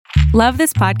Love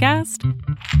this podcast?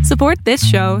 Support this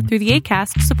show through the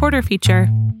Acast supporter feature.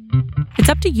 It's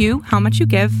up to you how much you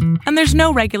give, and there's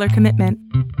no regular commitment.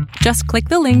 Just click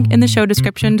the link in the show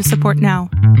description to support now.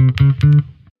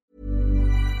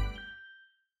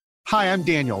 Hi, I'm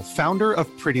Daniel, founder of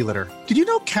Pretty Litter. Did you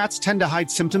know cats tend to hide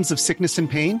symptoms of sickness and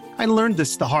pain? I learned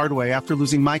this the hard way after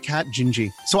losing my cat, Gingy.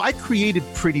 So I created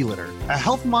Pretty Litter, a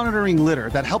health monitoring litter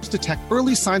that helps detect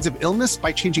early signs of illness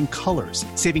by changing colors,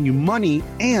 saving you money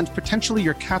and potentially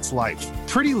your cat's life.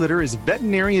 Pretty Litter is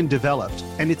veterinarian developed,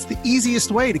 and it's the easiest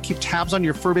way to keep tabs on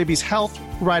your fur baby's health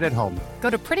right at home. Go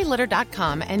to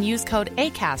prettylitter.com and use code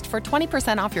ACAST for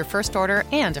 20% off your first order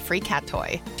and a free cat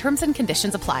toy. Terms and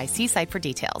conditions apply. See site for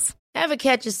details. Ever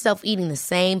catch yourself eating the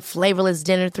same flavorless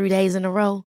dinner 3 days in a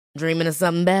row? Dreaming of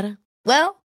something better?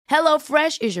 Well,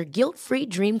 HelloFresh is your guilt-free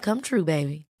dream come true,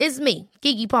 baby. It's me,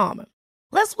 Keke Palmer.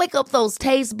 Let's wake up those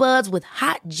taste buds with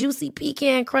hot, juicy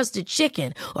pecan-crusted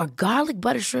chicken or garlic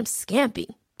butter shrimp scampi.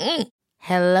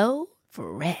 Hello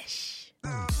Fresh.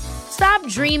 Stop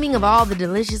dreaming of all the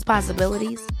delicious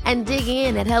possibilities and dig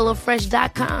in at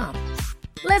HelloFresh.com.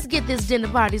 Let's get this dinner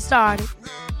party started.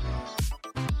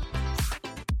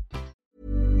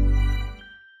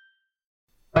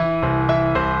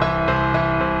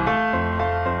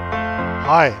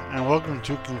 Hi, and welcome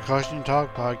to Concussion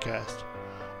Talk Podcast.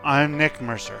 I'm Nick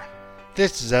Mercer.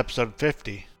 This is episode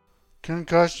 50.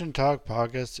 Concussion Talk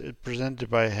Podcast is presented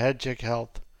by HeadCheck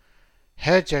Health.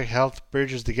 HeadCheck Health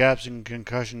bridges the gaps in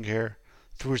concussion care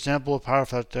through simple,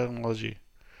 powerful technology.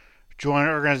 Join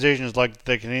organizations like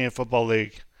the Canadian Football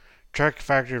League, Trek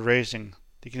Factory Racing,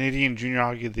 the Canadian Junior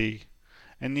Hockey League,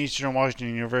 and Eastern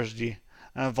Washington University,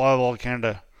 and Volleyball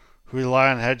Canada, who rely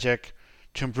on HeadCheck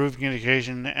to improve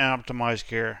communication and optimize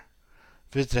care.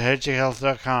 Visit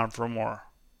headcheckhealth.com for more.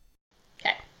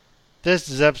 Okay. This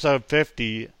is episode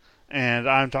 50, and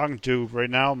I'm talking to right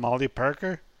now Molly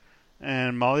Parker.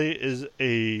 And Molly is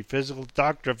a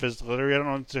doctor of physical therapy. I don't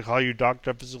want to call you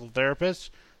doctor of physical therapist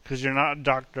because you're not a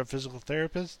doctor of physical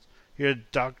therapist. You're a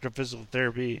doctor of physical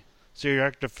therapy. So you're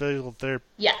a doctor of physical therapy.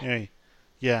 Yeah. Anyway,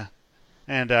 yeah.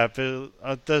 And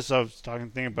this I was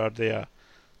thinking about the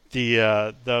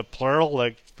plural,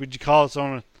 like, would you call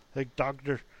someone like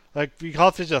doctor, like we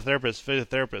call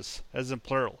physiotherapist as in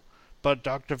plural, but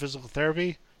doctor of physical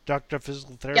therapy, doctor of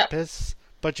physical therapists, yep.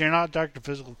 But you're not doctor of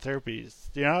physical therapy.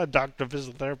 You're not a doctor of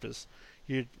physical therapist.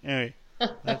 Anyway,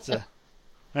 that's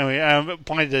anyway,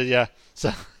 pointed, yeah.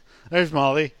 So there's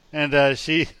Molly, and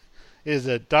she is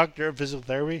a doctor of physical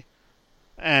therapy,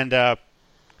 and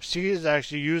she has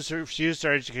actually used her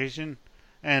education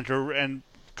and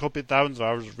copious thousands of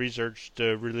hours of research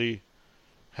to really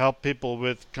help people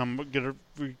recover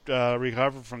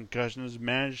from concussions,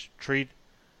 manage, treat,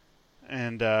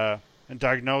 and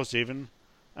diagnose even.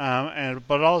 But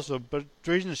the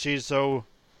reason she's so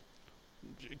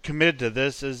committed to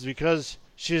this is because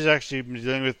she's actually been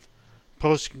dealing with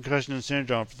post-concussion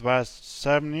syndrome for the past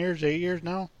 8 years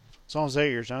now. It's almost 8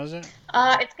 years now, is it?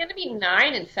 It's going to be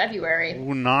 9 in February.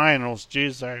 Oh, 9. Oh,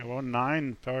 geez, sorry. Well,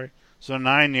 9, sorry. So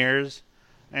 9 years.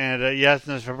 And,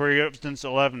 since February, since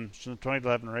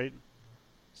 2011, right?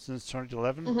 Since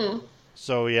 2011? Mm-hmm.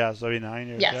 So, yeah, so it'll be 9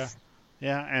 years. Yes.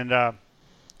 Yeah, and,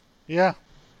 yeah.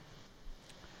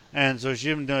 And so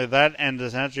she's been doing that and the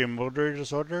sensory motor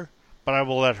disorder, but I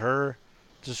will let her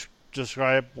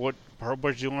describe what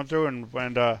she went through and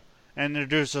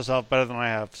introduce herself better than I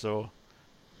have. So,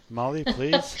 Molly,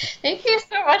 please. Thank you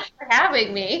so much for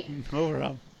having me. No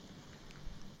problem.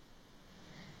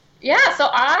 Yeah, so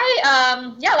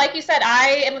like you said,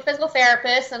 I am a physical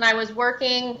therapist, and I was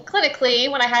working clinically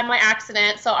when I had my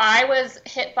accident. So I was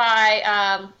hit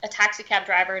by a taxi cab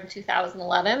driver in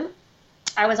 2011.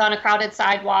 I was on a crowded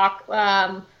sidewalk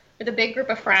with a big group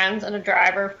of friends, and a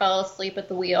driver fell asleep at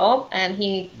the wheel, and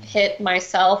he hit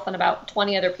myself and about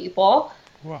 20 other people.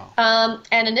 Wow.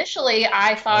 And initially,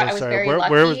 I thought I was very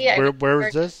lucky. Where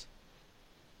was this?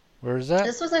 Where was that?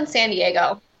 This was in San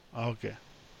Diego. Oh, okay.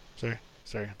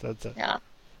 Sorry. That's it. Yeah.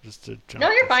 Just to jump.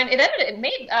 No, you're fine. It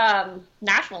made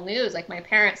national news. Like, my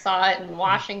parents saw it in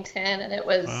Washington, and it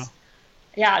was... Wow.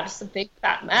 Yeah, just a big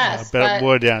fat mess. I bet it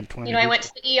would, yeah. I went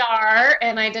to the ER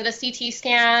and I did a CT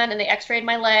scan and they x-rayed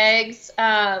my legs.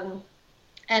 And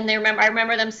I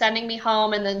remember them sending me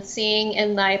home and then seeing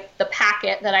in the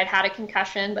packet that I'd had a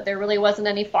concussion, but there really wasn't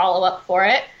any follow-up for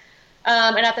it.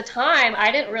 And at the time, I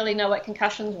didn't really know what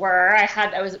concussions were.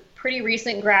 I was a pretty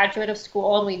recent graduate of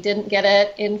school, and we didn't get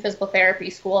it in physical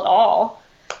therapy school at all.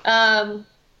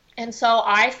 And so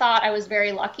I thought I was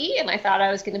very lucky, and I thought I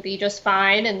was going to be just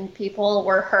fine, and people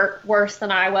were hurt worse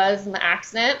than I was in the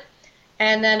accident.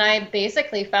 And then I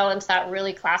basically fell into that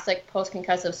really classic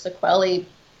post-concussive sequelae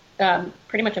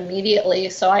pretty much immediately.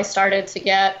 So I started to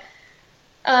get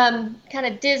kind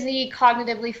of dizzy,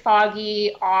 cognitively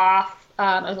foggy, off.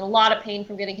 I was in a lot of pain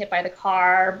from getting hit by the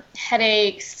car,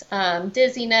 headaches,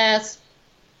 dizziness.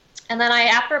 And then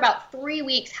after about 3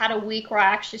 weeks, had a week where I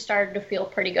actually started to feel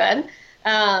pretty good.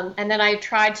 And then I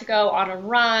tried to go on a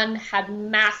run, had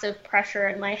massive pressure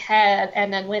in my head,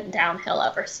 and then went downhill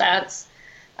ever since.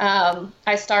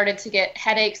 I started to get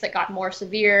headaches that got more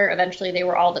severe. Eventually, they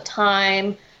were all the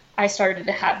time. I started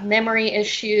to have memory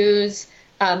issues,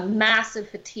 massive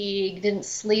fatigue, didn't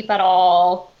sleep at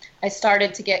all. I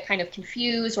started to get kind of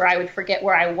confused where I would forget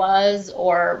where I was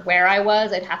or where I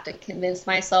was. I'd have to convince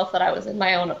myself that I was in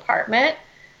my own apartment.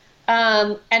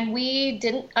 And we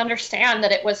didn't understand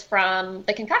that it was from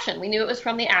the concussion. We knew it was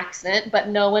from the accident, but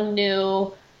no one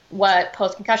knew what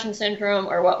post-concussion syndrome,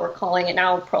 or what we're calling it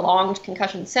now, prolonged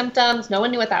concussion symptoms. No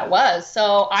one knew what that was.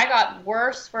 So I got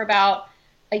worse for about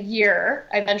a year.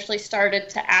 I eventually started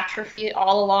to atrophy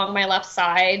all along my left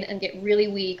side and get really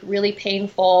weak, really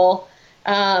painful,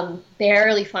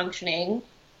 barely functioning.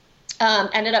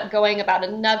 Ended up going about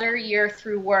another year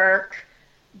through work,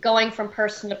 going from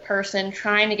person to person,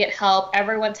 trying to get help,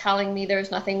 everyone telling me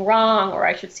there's nothing wrong, or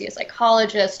I should see a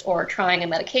psychologist, or trying a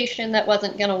medication that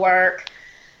wasn't going to work.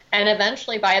 And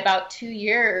eventually, by about 2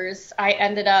 years, I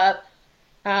ended up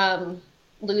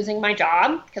losing my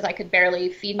job because I could barely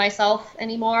feed myself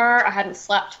anymore. I hadn't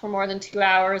slept for more than 2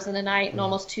 hours in a night in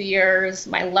almost 2 years.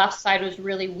 My left side was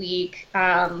really weak.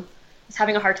 I was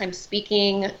having a hard time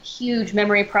speaking, huge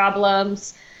memory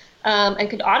problems, and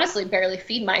could honestly barely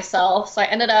feed myself. So I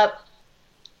ended up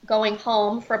going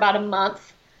home for about a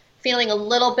month, feeling a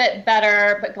little bit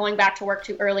better, but going back to work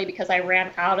too early because I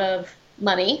ran out of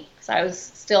money. So I was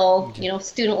still,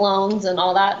 student loans and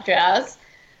all that jazz.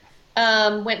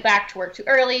 Went back to work too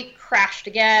early, crashed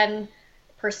again,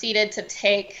 proceeded to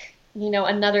take,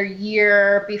 another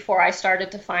year before I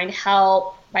started to find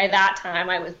help. By that time,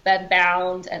 I was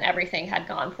bedbound and everything had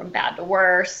gone from bad to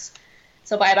worse.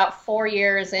 So by about 4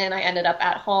 years in, I ended up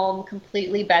at home,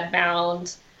 completely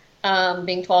bedbound,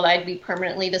 being told I'd be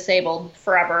permanently disabled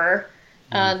forever,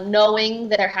 knowing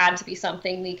that there had to be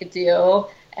something we could do.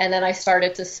 And then I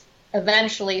started to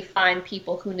eventually find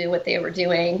people who knew what they were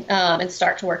doing, and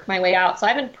start to work my way out. So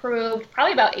I've improved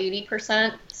probably about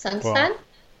 80% since then.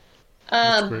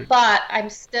 But I'm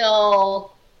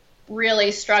still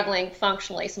really struggling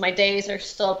functionally. So my days are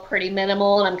still pretty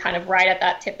minimal, and I'm kind of right at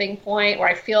that tipping point where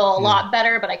I feel a lot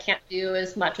better, but I can't do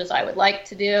as much as I would like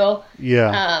to do.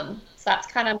 So that's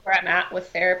kind of where I'm at with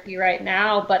therapy right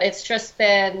now. But it's just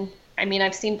been,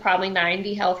 I've seen probably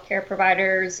 90 healthcare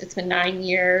providers. It's been 9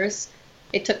 years.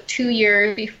 It took 2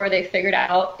 years before they figured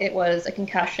out it was a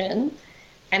concussion.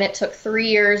 And it took 3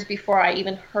 years before I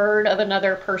even heard of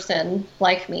another person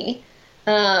like me.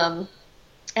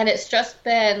 And it's just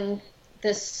been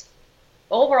this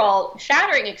overall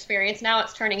shattering experience. Now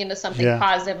it's turning into something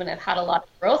positive, and I've had a lot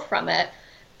of growth from it.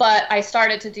 But I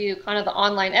started to do kind of the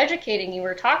online educating you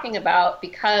were talking about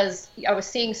because I was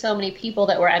seeing so many people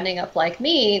that were ending up like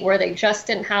me, where they just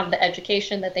didn't have the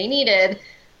education that they needed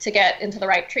to get into the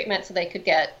right treatment so they could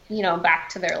get, back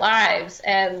to their lives.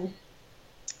 And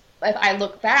if I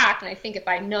look back, and I think if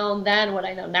I'd known then what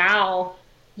I know now,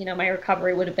 my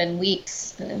recovery would have been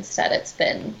weeks, and instead it's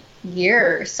been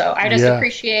years. So I just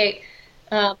appreciate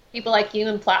people like you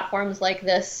and platforms like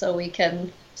this so we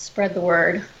can spread the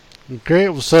word.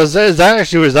 Great. So is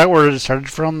that where it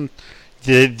started from?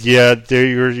 You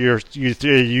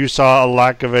saw a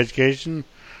lack of education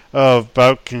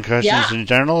about concussions in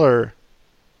general, or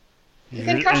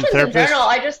concussions in general?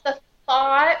 The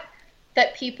thought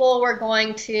that people were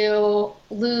going to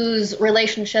lose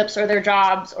relationships or their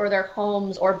jobs or their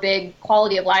homes or big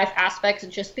quality of life aspects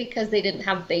just because they didn't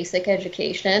have basic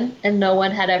education, and no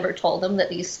one had ever told them that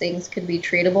these things could be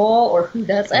treatable, or who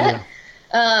does it.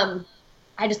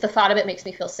 The thought of it makes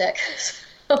me feel sick.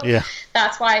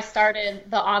 That's why I started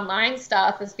the online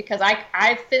stuff, is because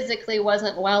I physically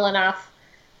wasn't well enough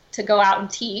to go out and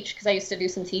teach, because I used to do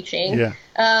some teaching.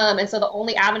 And so the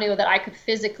only avenue that I could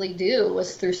physically do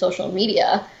was through social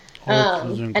media.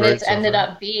 And it's ended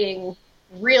up being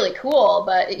really cool,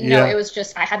 but it was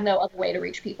just, I had no other way to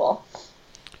reach people.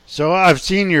 So I've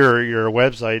seen your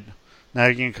website,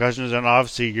 Navigating Concussions, and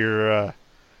obviously your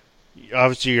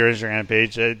Instagram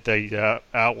page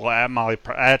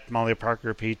at Molly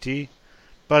Parker PT.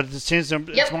 But it seems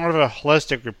it's more of a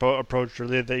holistic approach,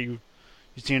 really, that you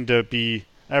seem to be.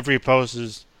 Every post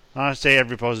is, I don't want to say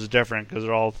every post is different, because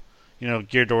they're all,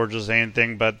 geared towards the same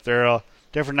thing, but there are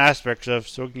different aspects of.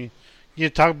 So can you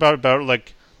talk about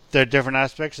like the different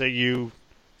aspects that you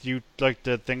like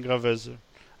to think of as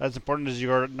as important as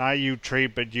you are. Not you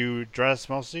treat, but you address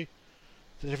mostly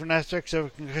the different aspects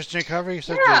of concussion recovery.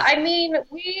 I mean,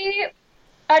 we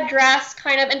address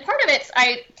kind of, and part of it's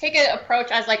I take an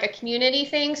approach as like a community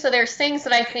thing. So there's things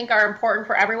that I think are important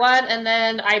for everyone, and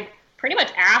then I pretty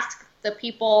much ask the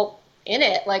people in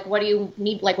it, like, what do you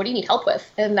need? Like, what do you need help with?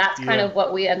 And that's kind of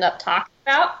what we end up talking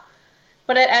about.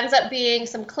 But it ends up being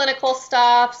some clinical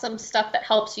stuff, some stuff that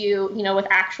helps you, you know, with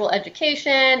actual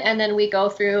education. And then we go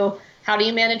through how do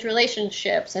you manage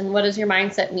relationships and what does your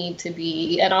mindset need to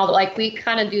be and all. Like, we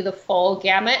kind of do the full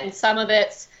gamut, and some of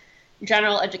it's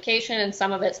general education and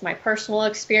some of it's my personal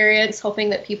experience, hoping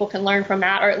that people can learn from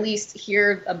that or at least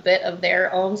hear a bit of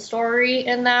their own story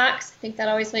in that, because I think that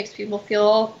always makes people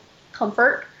feel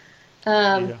comfort.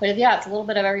 But yeah, it's a little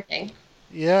bit of everything.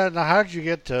 Yeah. Now, how did you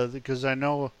get to? Because I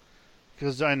know,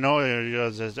 as I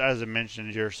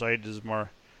mentioned, your site is more,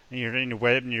 and your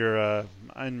web and your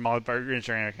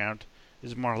Instagram account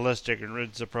is more holistic in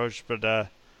its approach. But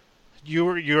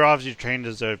you're obviously trained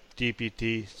as a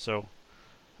DPT, so.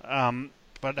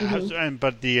 But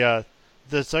the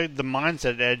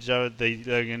mindset edge of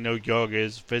it, yoga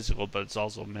is physical, but it's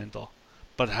also mental.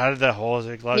 But how did that whole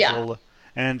psychological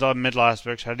and mental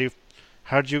aspects? Why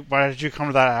did you come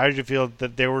to that? How did you feel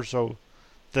that they were so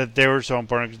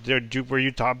important? Were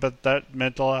you taught about that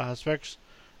mental aspects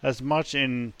as much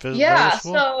in physical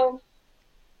school?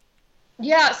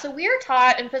 So we are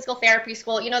taught in physical therapy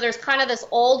school, you know, there's kind of this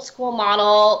old school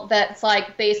model that's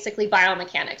like basically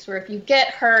biomechanics, where if you get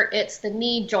hurt, it's the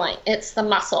knee joint, it's the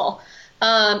muscle.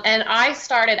 And I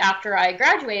started after I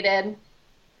graduated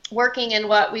working in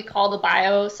what we call the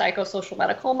biopsychosocial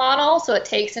medical model. So it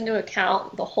takes into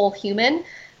account the whole human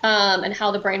and how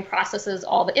the brain processes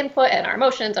all the input and our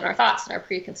emotions and our thoughts and our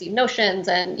preconceived notions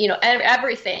and, you know,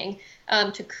 everything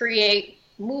to create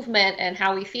movement and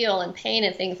how we feel and pain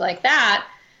and things like that.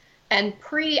 And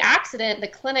pre-accident, the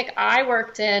clinic I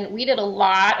worked in, we did a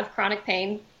lot of chronic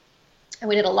pain and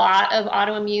we did a lot of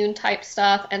autoimmune type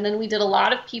stuff. And then we did a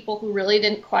lot of people who really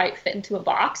didn't quite fit into a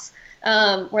box,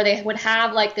 where they would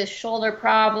have like this shoulder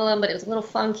problem, but it was a little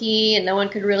funky and no one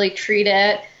could really treat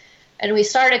it. And we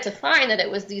started to find that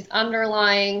it was these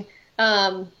underlying,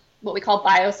 what we call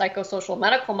biopsychosocial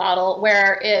medical model,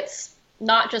 where it's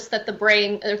not just that the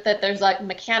brain, that there's like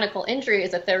mechanical injury,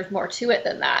 is that there's more to it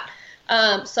than that.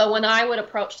 So when I would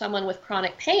approach someone with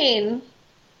chronic pain,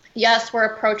 yes, we're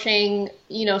approaching,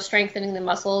 you know, strengthening the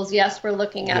muscles. Yes, we're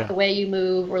looking at the way you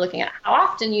move. We're looking at how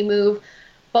often you move,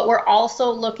 but we're also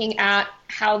looking at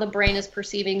how the brain is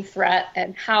perceiving threat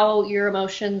and how your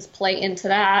emotions play into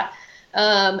that,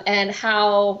 and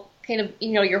how kind of,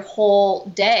 you know, your whole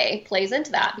day plays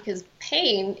into that, because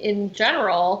pain in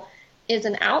general is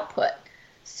an output.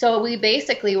 So we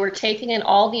basically were taking in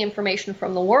all the information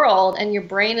from the world, and your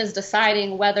brain is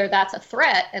deciding whether that's a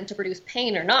threat and to produce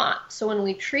pain or not. So when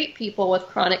we treat people with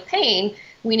chronic pain,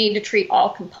 we need to treat all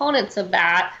components of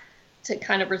that to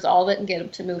kind of resolve it and get them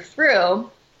to move through.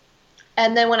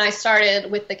 And then when I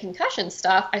started with the concussion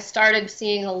stuff, I started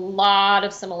seeing a lot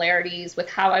of similarities with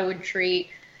how I would treat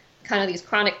kind of these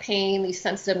chronic pain, these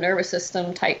sensitive nervous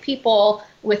system type people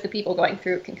with the people going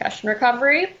through concussion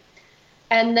recovery.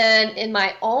 And then in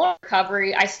my own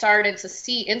recovery, I started to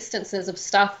see instances of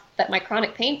stuff that my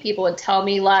chronic pain people would tell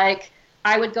me, like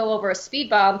I would go over a speed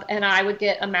bump and I would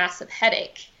get a massive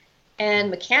headache. And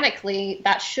mechanically,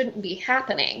 that shouldn't be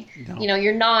happening. No. You know,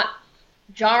 you're not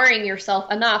jarring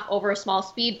yourself enough over a small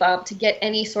speed bump to get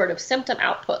any sort of symptom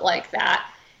output like that.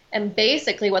 And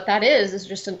basically what that is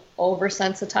just an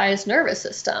oversensitized nervous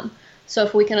system. So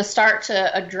if we can start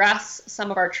to address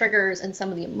some of our triggers and some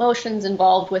of the emotions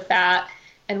involved with that,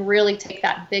 and really take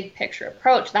that big picture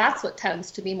approach, that's what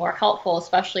tends to be more helpful,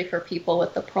 especially for people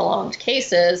with the prolonged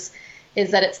cases,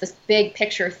 is that it's this big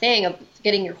picture thing of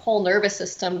getting your whole nervous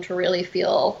system to really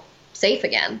feel safe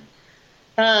again.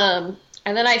 And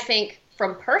then I think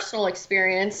from personal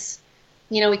experience,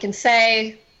 you know, we can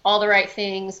say all the right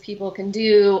things, people can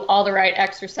do all the right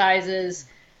exercises,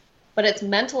 but it's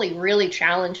mentally really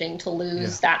challenging to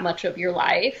lose that much of your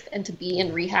life and to be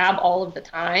in rehab all of the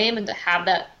time and to have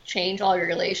that change all your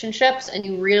relationships. And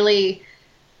you really,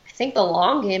 I think the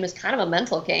long game is kind of a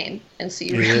mental game. And so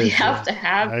you really have to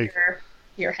have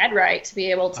your head right to be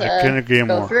able to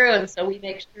go through. And so we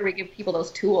make sure we give people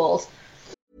those tools.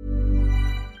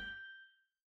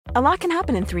 A lot can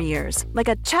happen in 3 years, like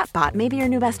a chatbot may be your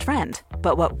new best friend.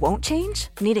 But what won't change?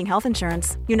 Needing health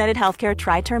insurance. United Healthcare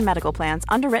Tri-Term Medical Plans,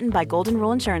 underwritten by Golden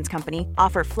Rule Insurance Company,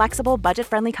 offer flexible,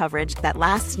 budget-friendly coverage that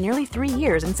lasts nearly 3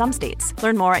 years in some states.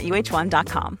 Learn more at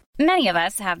uh1.com. Many of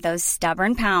us have those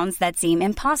stubborn pounds that seem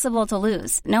impossible to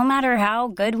lose, no matter how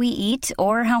good we eat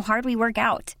or how hard we work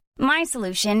out. My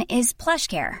solution is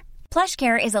PlushCare.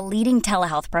 PlushCare is a leading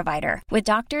telehealth provider with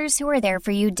doctors who are there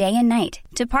for you day and night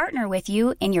to partner with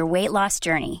you in your weight loss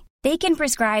journey. They can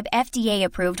prescribe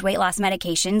FDA-approved weight loss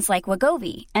medications like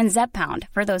Wegovy and Zepbound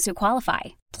for those who qualify.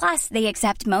 Plus, they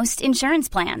accept most insurance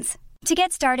plans. To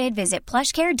get started, visit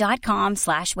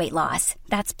plushcare.com/weightloss.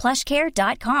 That's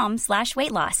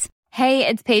plushcare.com/weightloss. Hey,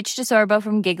 it's Paige DeSorbo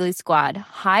from Giggly Squad.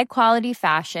 High quality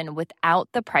fashion without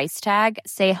the price tag.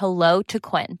 Say hello to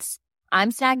Quince. I'm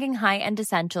snagging high-end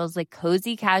essentials like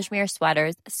cozy cashmere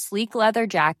sweaters, sleek leather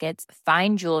jackets,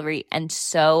 fine jewelry, and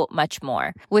so much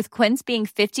more. With Quince being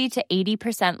 50 to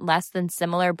 80% less than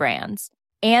similar brands.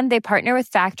 And they partner with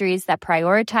factories that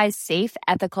prioritize safe,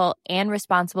 ethical, and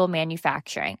responsible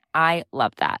manufacturing. I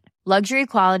love that. Luxury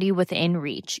quality within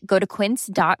reach. Go to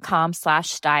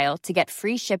quince.com/style to get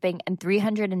free shipping and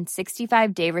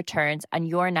 365-day returns on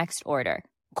your next order.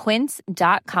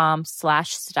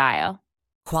 Quince.com/style.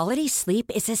 Quality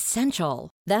sleep is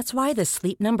essential. That's why the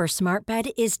Sleep Number Smart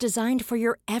Bed is designed for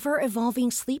your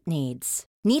ever-evolving sleep needs.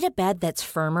 Need a bed that's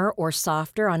firmer or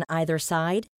softer on either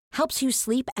side? Helps you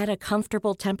sleep at a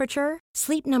comfortable temperature?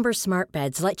 Sleep Number Smart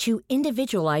Beds let you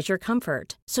individualize your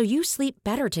comfort so you sleep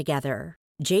better together.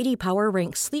 J.D. Power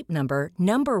ranks Sleep Number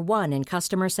number 1 in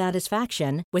customer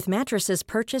satisfaction with mattresses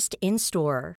purchased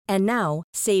in-store. And now,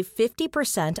 save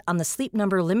 50% on the Sleep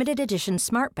Number Limited Edition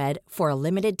Smart Bed for a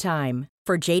limited time.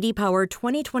 For J.D. Power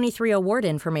 2023 award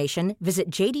information, visit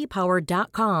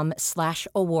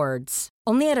jdpower.com/awards.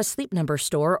 Only at a Sleep Number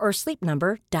store or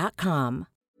sleepnumber.com.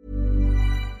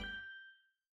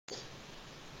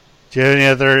 Do you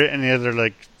have any other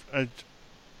like? I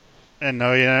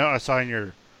saw on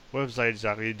your website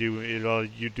exactly you do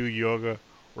yoga,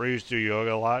 or you used to do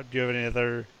yoga a lot. Do you have any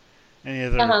other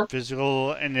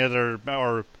physical, any other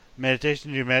or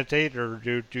meditation? Do you meditate or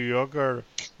do yoga? Or,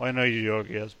 well, I know you do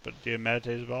yoga, yes, but do you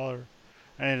meditate as well, or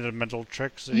any other mental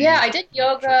tricks? Yeah, I did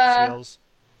yoga.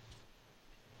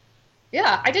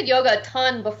 Yeah, I did yoga a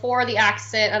ton before the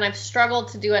accident, and I've struggled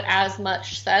to do it as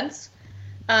much since.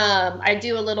 I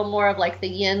do a little more of like the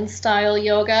yin style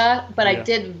yoga, but I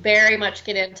did very much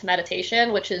get into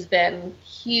meditation, which has been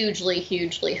hugely,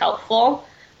 hugely helpful.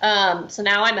 So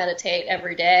now I meditate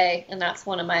every day, and that's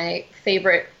one of my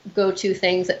favorite go-to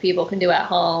things that people can do at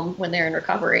home when they're in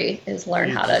recovery is learn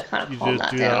how to kind of calm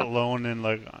that down. You just do that alone in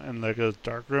a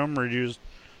dark room, or you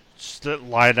just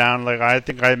lie down? Like, I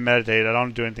think I meditate. I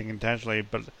don't do anything intentionally,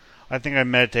 but I think I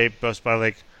meditate just by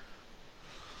like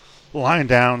lying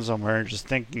down somewhere and just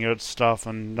thinking about stuff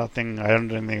and nothing. I don't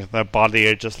do anything with my body.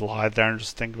 I just lie there and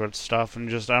just think about stuff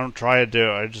and I don't try to do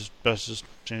it. That's just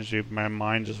essentially my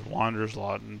mind just wanders a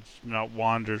lot, and not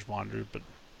wanders, but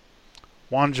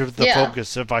wanders with the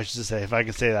focus, if I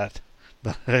can say that.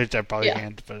 But I probably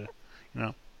can't. But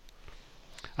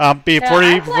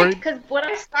because when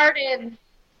I started,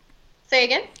 say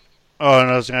again. Oh,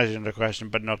 no, I was going to ask you another question,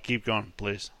 but no, keep going,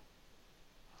 please.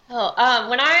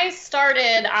 When I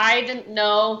started, I didn't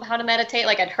know how to meditate.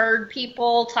 Like, I'd heard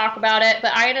people talk about it,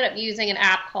 but I ended up using an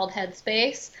app called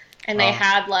Headspace, and they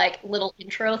had like little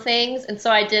intro things, and so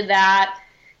I did that.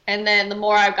 And then the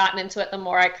more I've gotten into it, the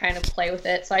more I kind of play with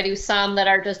it. So I do some that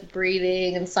are just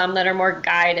breathing, and some that are more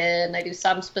guided, and I do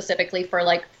some specifically for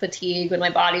like fatigue when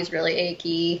my body's really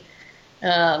achy.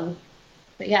 But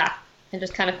yeah, and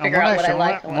just kind of figure out what I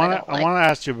like and what I don't like. I want to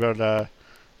ask you about to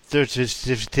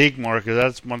fatigue more, because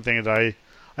that's one thing that I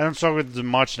don't struggle with as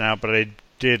much now, but I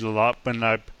did a lot when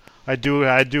I do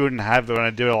and have it when I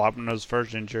did a lot when I was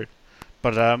first injured.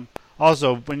 But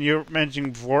also when you were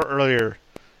mentioning earlier,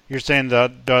 you're saying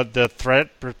the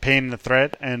threat, pain, the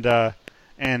threat, and the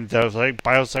like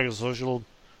biopsychosocial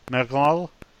medical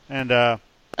model, and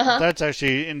that's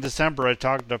actually in December. I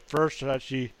talked to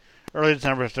early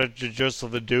December I talked to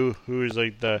Joseph Ledoux, who is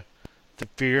like the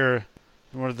fear.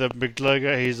 One of the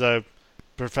McGill, he's a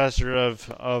professor of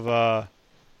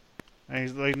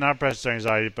he's like not professor of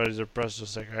anxiety, but he's a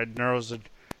professor of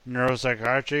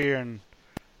neuropsychiatry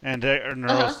and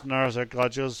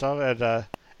neuropsychological stuff at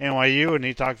NYU, and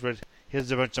he talks about he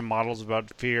has a bunch of models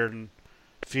about fear and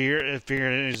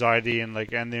anxiety and the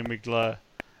amygdala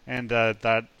and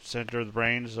that center of the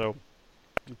brain. So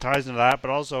it ties into that,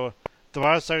 but also the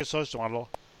biopsychosocial model,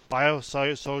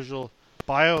 biopsychosocial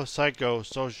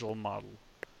model.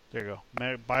 There you go.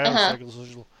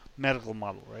 Biopsychosocial medical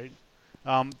model, right?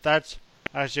 That's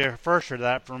actually I first heard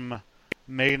that from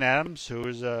Megan Adams, who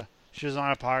is she was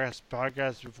on a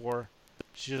podcast before.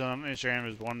 She's on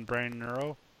Instagram as One Brain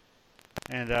Neuro,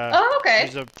 and okay.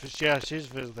 She's a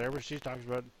physical therapist. She talks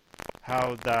about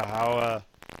how the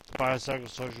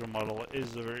biopsychosocial model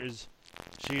is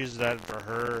she uses that for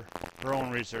her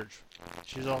own research.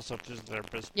 She's also a physical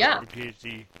therapist, Yeah. a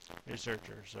PhD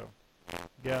researcher. So,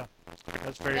 yeah,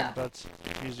 Yeah. that's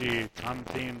usually a common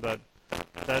theme. But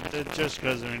that it just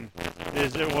because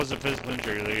it was a physical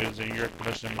injury. Like, it was in your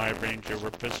question, my brain injury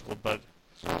were physical, but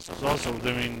it's also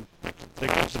the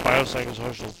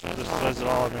biopsychosocial. This says it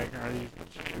all. Like, how you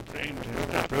brain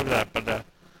to prove that, but the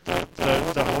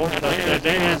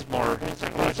day is more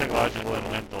psychological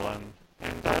and mental, and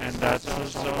that's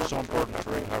so important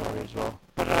for recovery as well.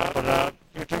 But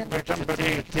you're talking about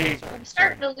fatigue. I'm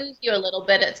starting to lose you a little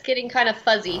bit. It's getting kind of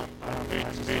fuzzy.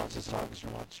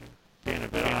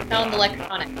 Sounds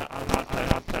electronic. I'm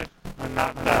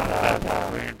not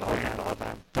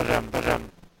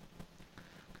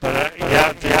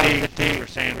yeah, fatigue. You're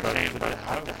saying, but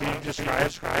how can you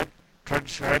describe? Try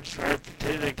to describe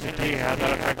fatigue. How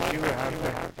that affects you?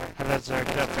 How that's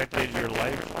affected your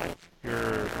life?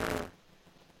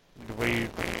 The way you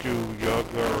do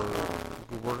yoga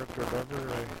or work or whatever?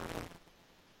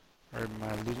 Or am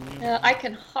I losing you? I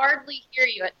can hardly hear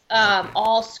you. It's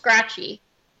all scratchy,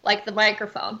 like the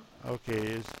microphone. Okay,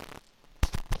 is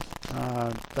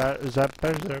that better? Is that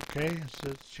okay?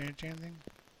 Does it change anything?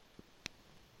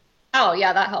 Oh,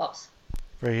 yeah, that helps.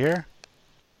 Right here?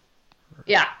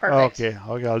 Yeah, perfect. Okay,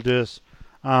 I'll do this.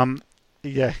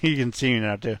 Yeah, you can see me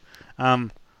now too. Well,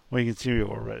 you can see me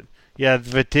over, but yeah, the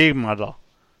fatigue model,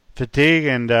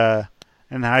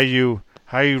 and how you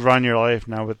run your life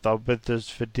now with this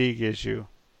fatigue issue.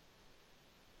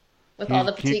 With all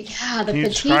the fatigue, yeah, the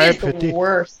fatigue is the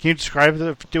worst. Can you describe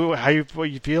what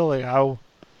you feel like? How,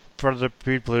 for the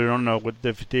people who don't know what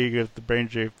the fatigue of the brain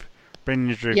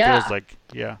injury feels like?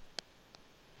 Yeah.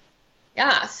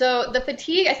 Yeah, so the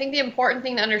fatigue, I think the important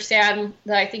thing to understand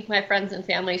that I think my friends and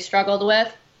family struggled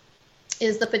with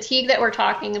is the fatigue that we're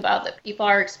talking about that people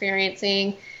are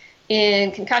experiencing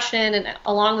in concussion and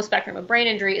along the spectrum of brain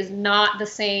injury is not the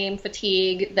same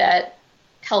fatigue that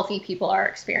healthy people are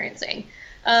experiencing.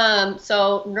 And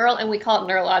we call it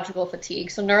neurological fatigue.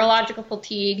 So neurological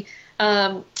fatigue,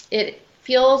 it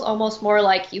feels almost more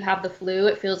like you have the flu.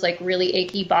 It feels like really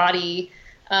achy body,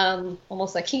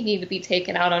 almost like you need to be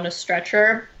taken out on a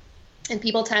stretcher. And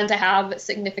people tend to have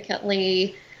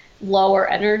significantly lower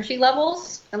energy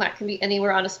levels, and that can be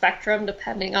anywhere on a spectrum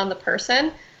depending on the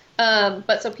person.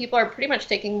 But so people are pretty much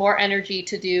taking more energy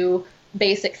to do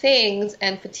basic things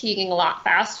and fatiguing a lot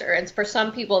faster. And for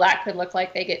some people that could look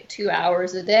like they get 2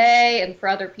 hours a day, and for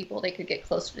other people they could get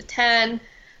closer to 10.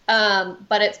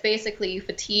 But it's basically you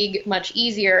fatigue much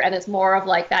easier, and it's more of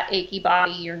like that achy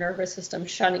body, your nervous system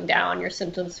shutting down, your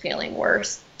symptoms feeling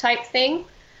worse type thing.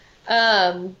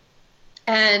 And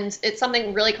it's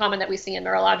something really common that we see in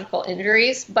neurological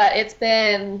injuries, but it's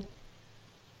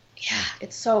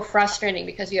so frustrating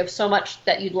because you have so much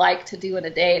that you'd like to do in a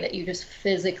day that you just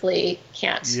physically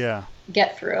can't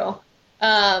get through.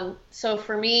 So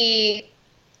for me,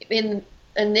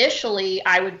 initially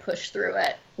I would push through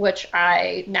it, which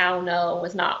I now know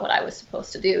was not what I was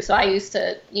supposed to do. So I used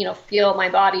to, feel my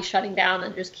body shutting down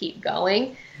and just keep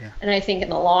going. Yeah. And I think in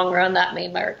the long run, that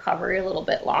made my recovery a little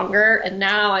bit longer. And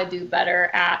now I do better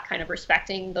at kind of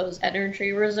respecting those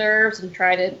energy reserves and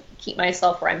try to keep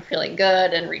myself where I'm feeling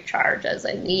good and recharge as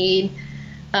I need.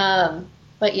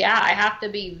 But yeah, I have to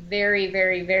be very,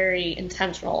 very, very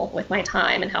intentional with my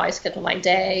time and how I schedule my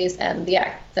days, and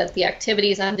that the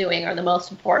activities I'm doing are the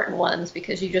most important ones,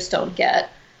 because you just don't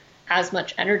get as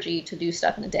much energy to do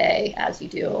stuff in a day as you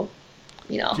do,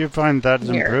 Do you find that's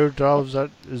improved?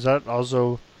 Is that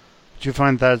also? Do you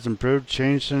find that's improved,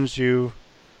 changed since you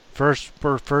first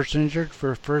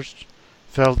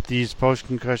felt these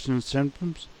post-concussion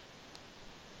symptoms?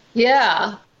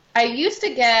 Yeah, I used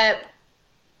to get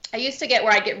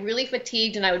where I'd get really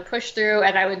fatigued and I would push through,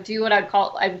 and I would do what I'd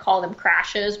call them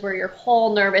crashes, where your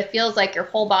whole it feels like your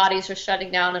whole body's just shutting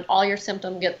down and all your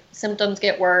symptoms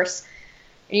get worse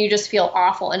and you just feel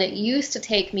awful. And it used to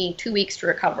take me 2 weeks to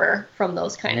recover from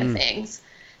those kind of things.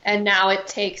 And now it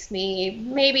takes me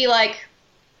maybe like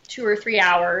 2 or 3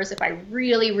 hours if I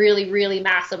really, really, really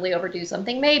massively overdo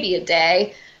something, maybe a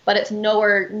day, but it's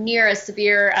nowhere near as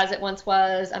severe as it once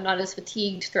was. I'm not as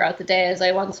fatigued throughout the day as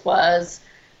I once was.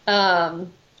 And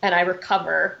I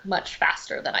recover much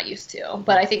faster than I used to.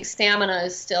 But I think stamina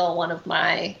is still one of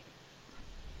my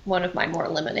more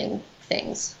limiting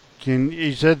things.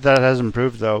 You said that has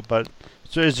improved though, but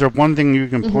so is there one thing you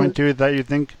can point to that you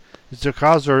think is the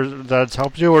cause, or that's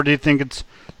helped you, or do you think it's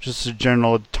just a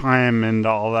general time and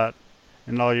all that,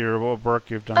 and all your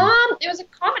work you've done? It was a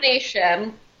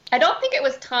combination. I don't think it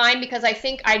was time, because I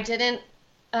think I didn't.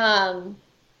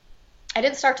 I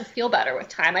didn't start to feel better with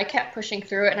time. I kept pushing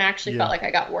through it and I actually felt like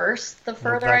I got worse the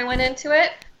further I went into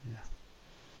it. Yeah.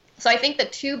 So I think the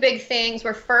two big things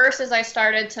were, first is I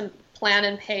started to plan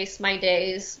and pace my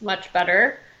days much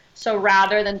better. So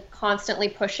rather than constantly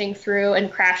pushing through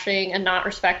and crashing and not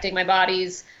respecting my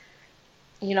body's,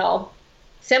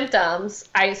 symptoms,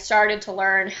 I started to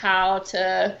learn how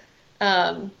to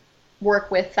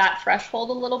work with that threshold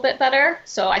a little bit better.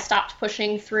 So I stopped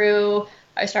pushing through.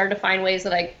 I started to find ways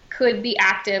that I could be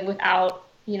active without,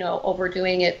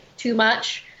 overdoing it too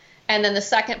much. And then the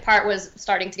second part was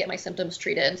starting to get my symptoms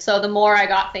treated. So the more I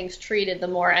got things treated, the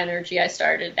more energy I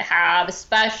started to have,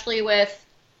 especially with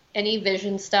any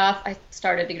vision stuff. I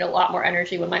started to get a lot more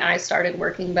energy when my eyes started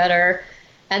working better.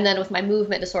 And then with my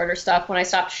movement disorder stuff, when I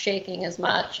stopped shaking as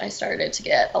much, I started to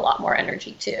get a lot more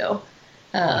energy too.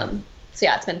 So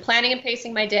yeah, it's been planning and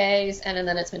pacing my days, and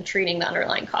then it's been treating the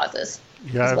underlying causes.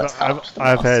 Yeah,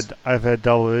 I've had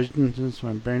double vision since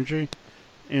my brain injury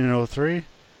in 2003,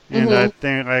 and I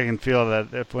think I can feel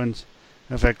that if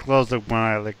I close one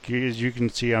eye, like as you can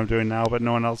see I'm doing now, but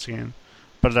no one else can.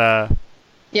 But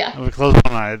if I close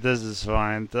one eye, this is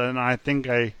fine. Then I think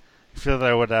I feel that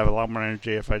I would have a lot more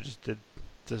energy if I just did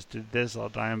this all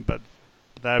the time, but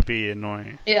that'd be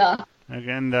annoying. Yeah.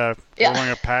 Again, wearing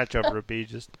a patch over a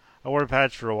beach. I wore a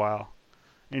patch for a while,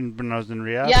 when I was in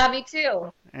Riyadh. Yeah, me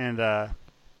too. And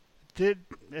didn't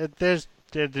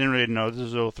really know.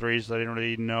 This was 03, so I didn't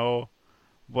really know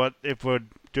what it would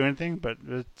do anything, but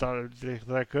I thought that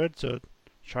I could, so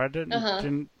tried it.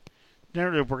 Didn't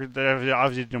really work. It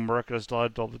obviously didn't work. I still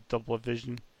had double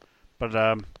vision, but it's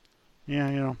one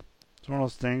of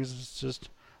those things. It's just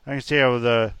I can see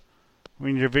how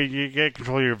when you get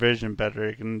control of your vision better,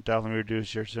 it can definitely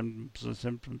reduce your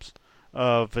symptoms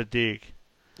of fatigue.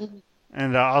 Mm-hmm.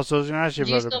 And also, I was going to ask you about.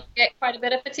 Do you still get quite a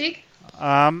bit of fatigue?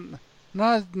 Not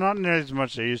nearly as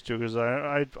much as I used to, because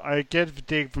I get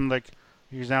fatigue from, like,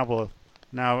 for example.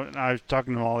 Now, I was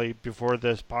talking to Molly before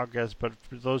this podcast, but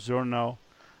for those who don't know,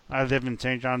 I live in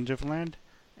St. John's, Newfoundland,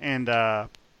 and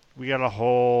we got a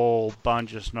whole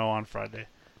bunch of snow on Friday,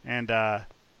 and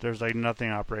there's like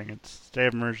nothing operating. It's state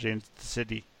of emergency in the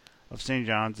city of St.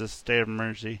 John's. It's state of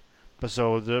emergency.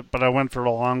 But I went for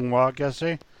a long walk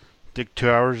yesterday. Took 2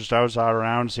 hours just outside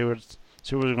around, see what was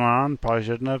going on. Probably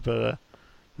shouldn't have, but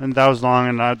and that was long,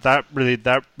 and that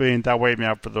weighed me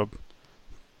up for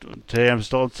today. I'm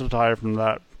still tired from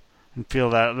that, and feel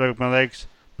that like my legs.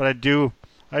 But I do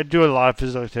a lot of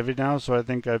physical activity now, so I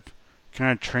think I've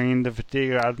kind of trained the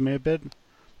fatigue out of me a bit,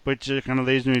 which kind of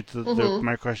leads me to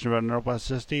my question about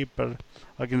neuroplasticity. But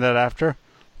I'll get that after.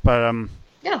 But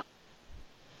yeah.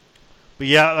 But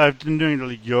yeah, I've been doing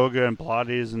like yoga and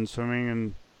Pilates and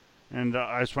swimming, and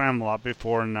I swam a lot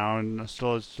before and now, and I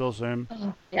still swim.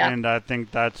 Yeah. And I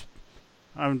think I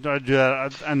do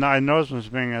that, and I notice when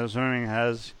swimming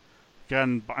has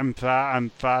gotten. I'm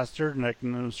faster and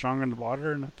I'm stronger in the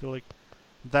water, and I feel like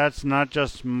that's not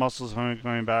just muscles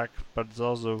going back, but it's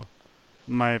also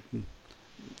my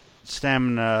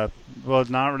stamina. Well,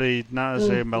 not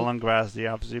necessarily my lung capacity,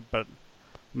 obviously, but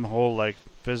my whole like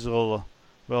physical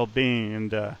well-being,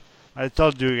 and I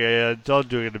still do get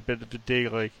a bit of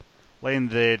fatigue, like late in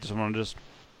the day. I just want to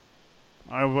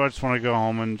go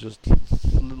home and just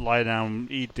lie down,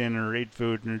 eat dinner, eat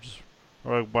food, and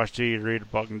or watch TV, read a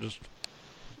book, and just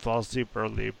fall asleep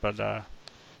early. But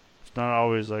it's not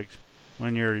always like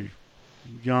when you're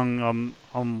young.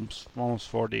 Almost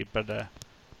 40, but I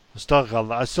still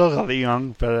got it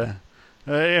young. But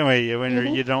anyway,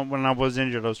 when I was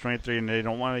injured, I was 23, and you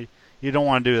don't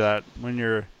want to do that when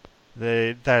you're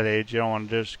that age. You don't want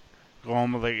to just go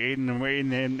home at like 8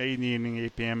 in the evening,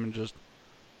 8 p.m. and just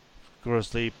go to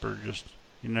sleep, or just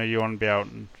you want to be out,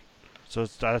 and so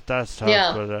that's tough.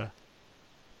 Yeah.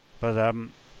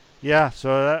 Yeah.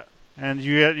 So that, and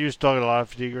you still get a lot of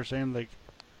fatigue. You're saying like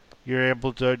you're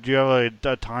able to. Do you have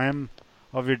a time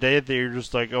of your day that you're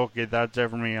just like, okay, that's it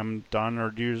for me, I'm done,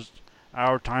 or do you just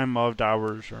time of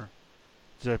hours, or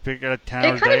does I pick at 10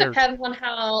 hours a day? It kind of depends on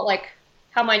how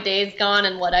my day's gone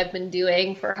and what I've been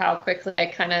doing for how quickly I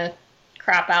kind of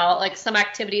crap out. Like some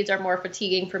activities are more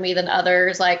fatiguing for me than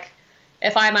others. Like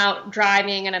if I'm out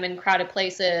driving and I'm in crowded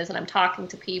places and I'm talking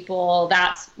to people,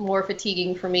 that's more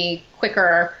fatiguing for me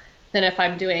quicker than if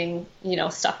I'm doing,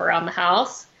 stuff around the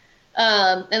house.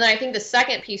 And then I think the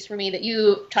second piece for me that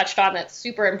you touched on that's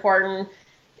super important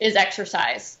is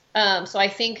exercise. So I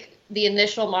think the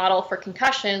initial model for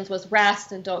concussions was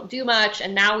rest and don't do much.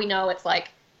 And now we know it's like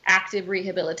active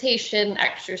rehabilitation.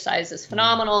 Exercise is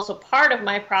phenomenal. So part of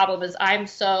my problem is I'm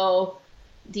so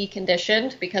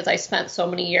deconditioned because I spent so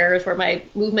many years where my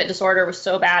movement disorder was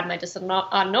so bad, my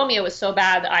dysautonomia was so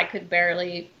bad that I could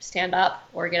barely stand up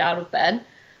or get out of bed.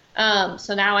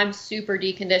 So now I'm super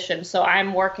deconditioned. So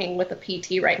I'm working with a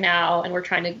PT right now, and we're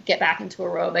trying to get back into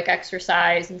aerobic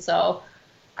exercise. And so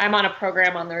I'm on a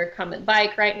program on the recumbent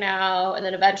bike right now. And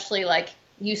then eventually, like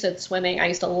you said, swimming. I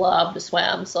used to love to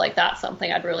swim. So like that's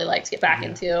something I'd really like to get back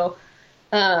into.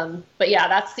 But yeah,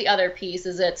 that's the other piece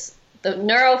is it's the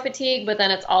neuro fatigue, but then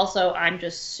it's also I'm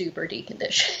just super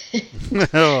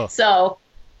deconditioned. So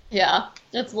yeah,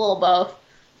 it's a little both.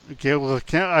 Okay, well,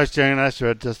 I was going to ask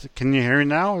you, can you hear me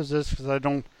now? Is this because I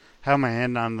don't have my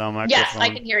hand on the microphone? Yes, I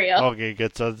can hear you. Okay,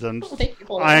 good. So I'm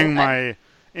eyeing my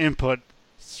input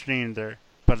screen there.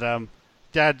 But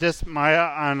yeah, this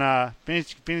on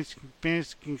Phoenix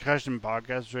Concussion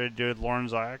podcast we did with Lauren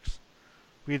Zacks.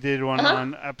 We did one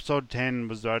on episode 10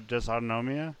 was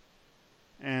dysautonomia,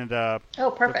 and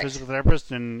perfect. the physical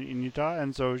therapist in Utah,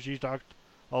 and so she talked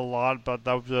a lot about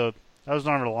that was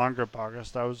not a longer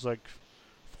podcast. That was like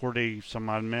 40 some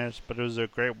odd minutes, but it was a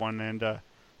great one. And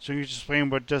so you just explain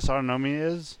what dysautonomia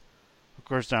is. Of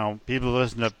course, now people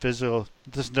listen to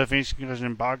Phoenix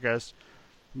Concussion podcast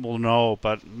will know,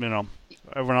 but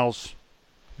everyone else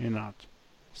may not.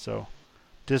 So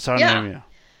dysautonomia.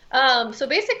 Yeah. So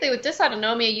basically with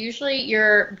dysautonomia, usually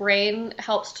your brain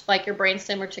helps, like your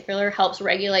brainstem reticular helps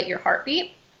regulate your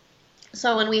heartbeat.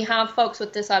 So when we have folks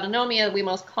with dysautonomia, we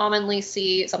most commonly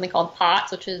see something called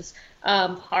POTS, which is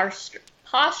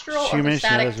postural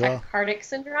orthostatic tachycardic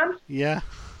syndrome. Yeah.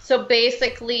 So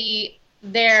basically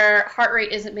their heart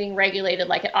rate isn't being regulated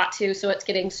like it ought to, so it's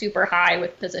getting super high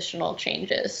with positional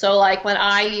changes. So like when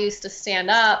I used to stand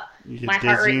up, my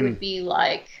heart rate would be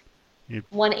like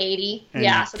 180.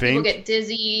 Yeah, so people get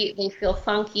dizzy, they feel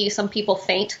funky, some people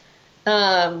faint.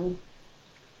 And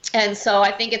so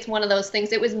I think it's one of those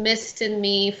things. It was missed in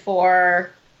me for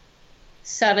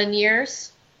 7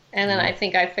 years, and then I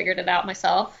think I figured it out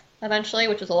myself eventually,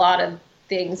 which was a lot of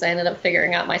things I ended up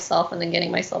figuring out myself and then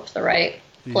getting myself to the right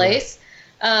place.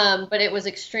 But it was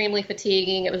extremely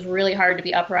fatiguing. It was really hard to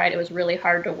be upright. It was really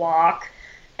hard to walk.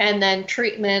 And then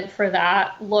treatment for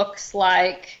that looks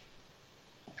like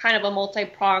kind of a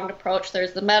multi-pronged approach.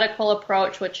 There's the medical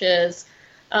approach, which is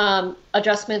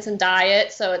adjustments in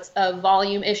diet. So it's a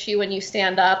volume issue when you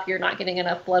stand up. You're not getting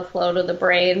enough blood flow to the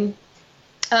brain.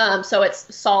 So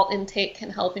it's salt intake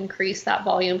can help increase that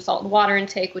volume, salt and water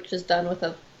intake, which is done with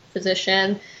a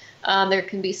physician. There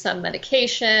can be some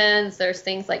medications. There's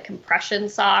things like compression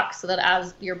socks so that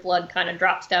as your blood kind of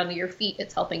drops down to your feet,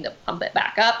 it's helping to pump it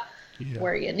back up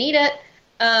where you need it.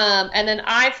 And then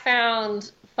I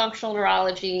found functional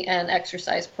neurology and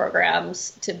exercise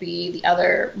programs to be the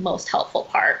other most helpful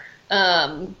part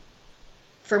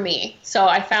for me. So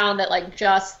I found that like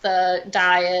just the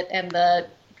diet and the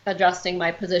adjusting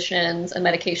my positions and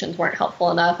medications weren't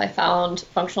helpful enough. I found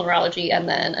functional neurology and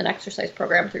then an exercise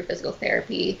program through physical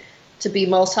therapy to be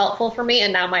most helpful for me.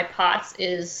 And now my POTS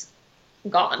is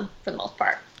gone for the most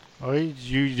part. Oh,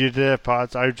 you did that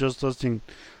POTS. I was just listening.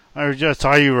 I just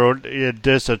saw you wrote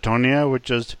dysautonia, which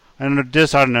is, I know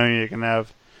dysautonomia you can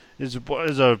have is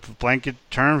a blanket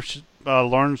term.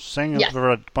 Lauren's saying for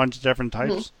a bunch of different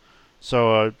types. Mm-hmm.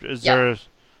 So is there is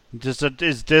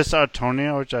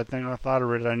dysautonia, which I thought I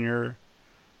read on your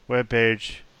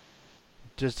webpage.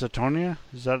 Dysautonia?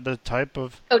 Is that the type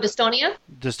of? Oh, dystonia?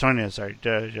 Dystonia, sorry.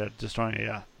 Yeah, dystonia.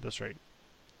 Yeah, that's right.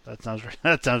 That sounds right.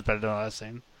 That sounds better than what I was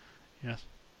saying. Yes.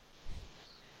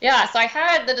 Yeah, so I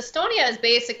had the dystonia is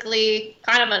basically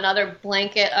kind of another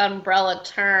blanket umbrella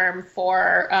term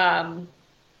for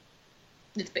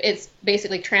it's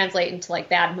basically translating to like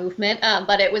bad movement,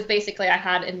 but it was basically I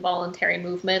had involuntary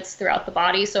movements throughout the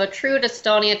body. So a true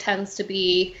dystonia tends to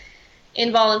be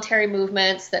involuntary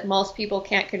movements that most people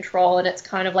can't control, and it's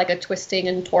kind of like a twisting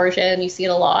and torsion. You see it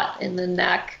a lot in the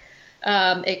neck.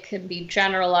 It can be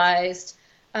generalized.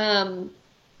 I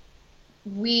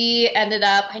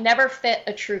never fit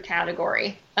a true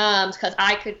category because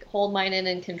I could hold mine in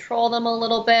and control them a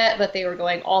little bit, but they were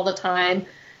going all the time.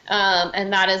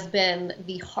 And that has been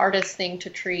the hardest thing to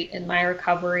treat in my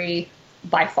recovery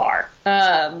by far.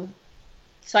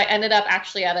 So I ended up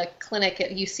actually at a clinic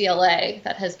at UCLA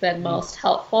that has been most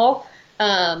helpful.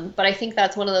 But I think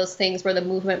that's one of those things where the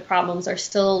movement problems are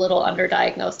still a little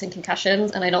underdiagnosed in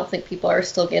concussions, and I don't think people are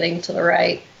still getting to the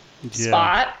right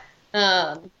spot.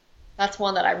 That's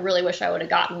one that I really wish I would have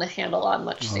gotten a handle on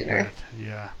much sooner.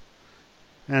 Yeah.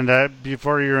 And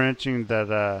before you were mentioning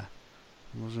that, I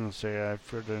was going to say, I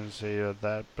forgot to say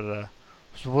that, but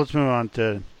so let's move on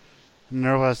to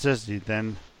neuroplasticity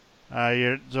then.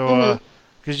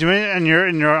 Because you and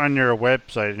you're on your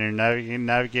website and your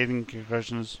navigating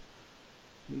concussions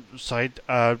site,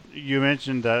 you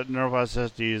mentioned that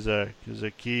neuroplasticity is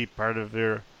a key part of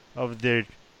your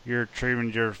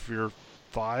treatment. Your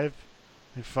five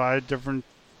different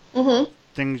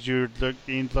things you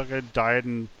look at: diet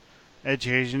and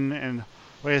education and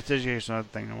it's education. Another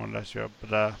thing I wanted to ask you about,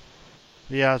 but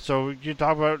yeah. So you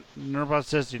talk about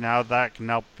neuroplasticity now that can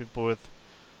help people with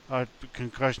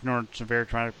concussion or severe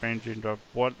traumatic brain injury.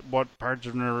 What parts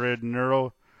of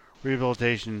neuro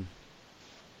rehabilitation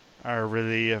are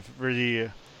really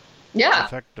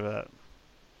effective at?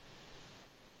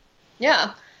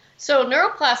 Yeah. So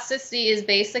neuroplasticity is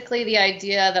basically the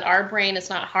idea that our brain is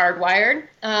not hardwired,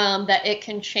 that it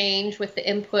can change with the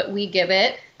input we give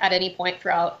it at any point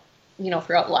throughout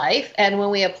life. And when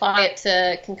we apply it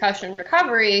to concussion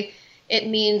recovery, it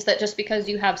means that just because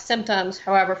you have symptoms,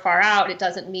 however far out, it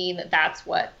doesn't mean that that's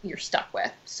what you're stuck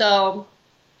with. So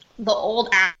the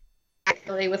old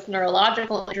actually with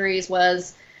neurological injuries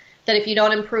was that if you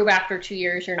don't improve after 2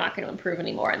 years, you're not going to improve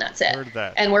anymore, and that's it. Heard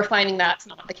that. And we're finding that's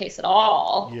not the case at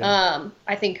all. Yeah.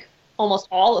 I think almost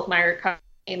all of my recovery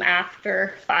came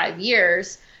after 5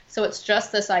 years. So it's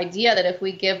just this idea that if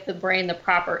we give the brain the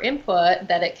proper input,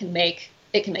 that it can make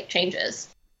changes.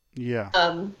 Yeah.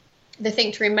 The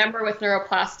thing to remember with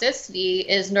neuroplasticity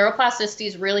is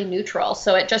really neutral.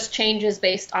 So it just changes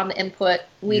based on the input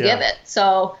we give it.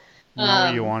 So not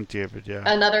what you want to give it, yeah.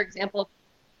 Another example of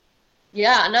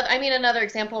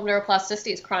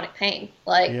neuroplasticity is chronic pain.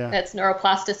 That's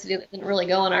neuroplasticity that didn't really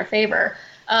go in our favor.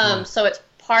 So it's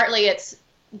partly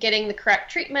getting the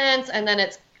correct treatments, and then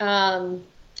it's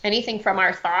anything from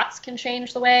our thoughts can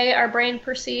change the way our brain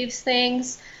perceives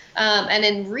things. And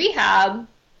in rehab,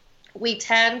 we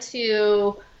tend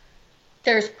to,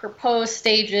 there's proposed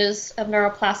stages of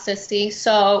neuroplasticity.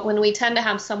 So when we tend to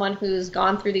have someone who's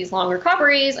gone through these long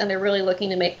recoveries and they're really looking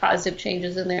to make positive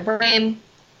changes in their brain,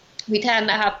 we tend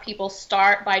to have people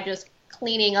start by just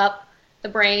cleaning up the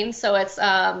brain. So it's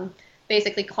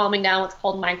basically calming down what's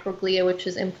called microglia, which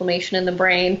is inflammation in the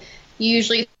brain,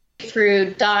 usually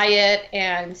through diet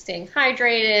and staying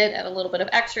hydrated and a little bit of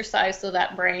exercise, so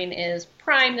that brain is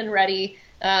primed and ready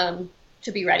to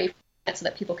be ready for it, so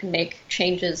that people can make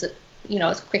changes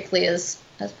as quickly as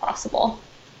possible.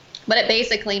 But it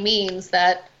basically means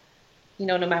that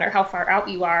no matter how far out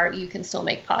you are, you can still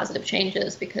make positive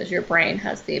changes because your brain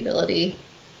has the ability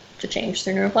to change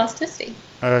through neuroplasticity.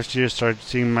 I actually started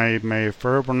seeing my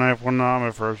first one of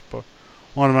my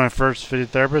first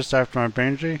physiotherapists after my brain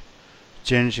injury,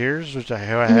 Jen Shears, which I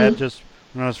had just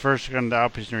when I was first going to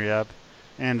outpatient rehab,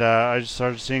 and I just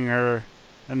started seeing her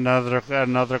at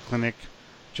another clinic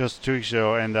just 2 weeks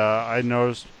ago, and I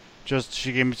noticed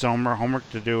she gave me some homework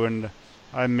to do, and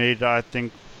I made I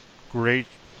think great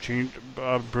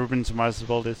improvements in my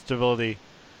stability,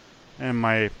 and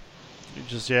my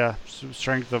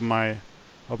strength of my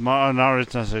not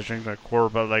necessarily strength of my core,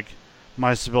 but like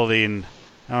my stability and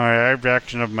my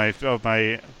reaction of my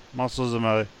muscles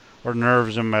or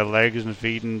nerves in my legs and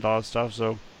feet and all that stuff.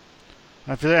 So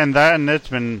I feel, and it's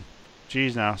been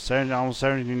almost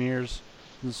 17 years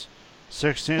since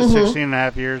 16 and a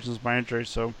half years since my injury.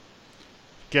 So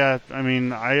yeah, I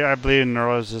mean, I believe in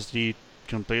neuroplasticity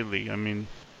completely. I mean,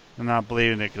 I'm not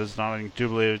believing it because it's not anything to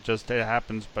believe. It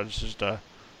happens, but it's just But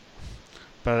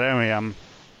anyway,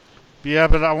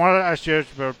 but I want to ask you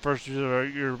about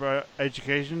your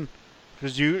education,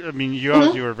 because you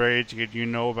obviously were very educated. You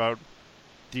know about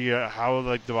the how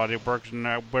the body works and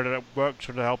what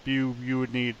sort of help you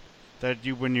would need that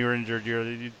when you were injured.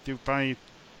 You finally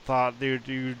thought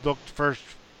you looked first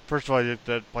of all at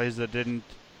places that you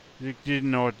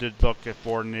didn't know what to look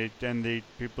for, and the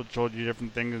people told you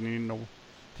different things, and you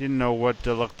didn't know what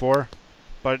to look for.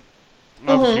 But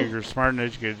obviously you're smart and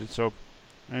educated,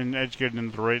 and educated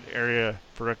in the right area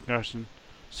for recognition.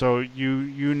 So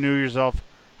you knew yourself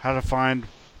how to find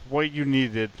what you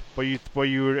needed, what you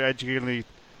were educatedly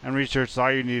and research thought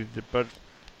you needed. But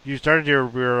you started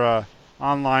your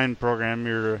online program,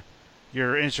 your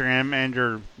Instagram and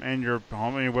your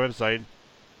home and your website.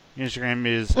 Instagram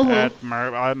is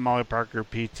at Molly Parker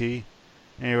PT.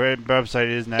 Anyway, website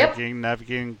is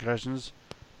navigating concussions.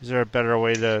 Is there a better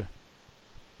way to?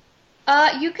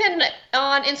 You can,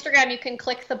 on Instagram, you can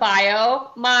click the bio.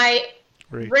 My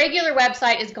regular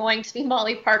website is going to be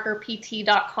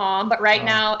mollyparkerpt.com, but right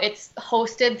now it's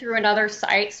hosted through another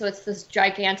site, so it's this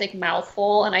gigantic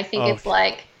mouthful, and I think it's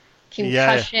like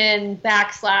concussion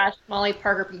 / Molly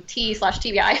Parker PT /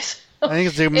 TBI. I think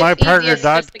it's like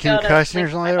mollyparker.concussion or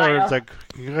something like that, or it's like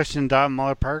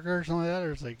concussion.mollyparker or something like that,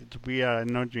 or it's like, I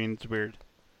know what you mean, it's weird.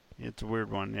 It's a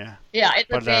weird one, yeah. Yeah,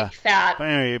 it's a big fat. But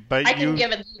anyway, I can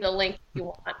give it the link if you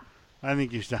want. I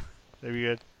think you should. That'd be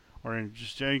good. Or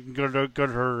just you can go to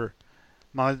her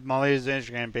Molly's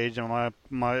Instagram page and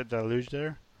Molly Deluge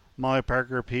there, Molly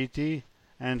Parker PT,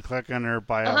 and click on her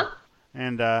bio.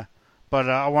 And but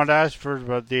I want to ask first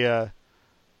about the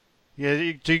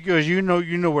because you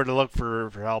know where to look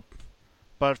for help,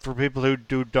 but for people who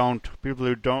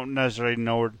don't necessarily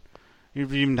know where,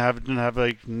 even don't have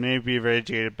like maybe very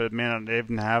educated, but may not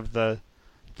even have the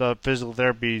physical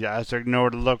therapy aspect, know where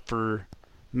to look for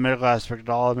medical aspect at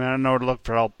all. I mean, I know where to look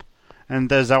for help. And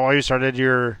is that why you started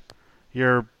your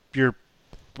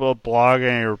blog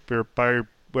and your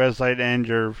website and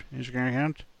your Instagram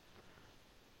account?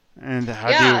 And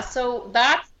how so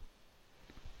that's...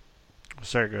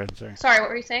 Sorry, go ahead. Sorry, what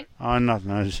were you saying? Oh,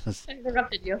 nothing. I just... I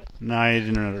interrupted you. No, you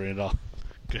didn't interrupt me at all.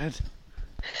 Good.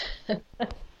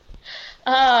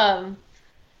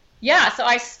 So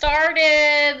I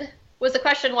started... Was the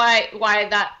question why it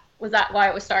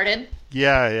was started?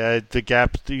 Yeah, the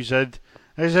gap that you said...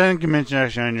 I think you mentioned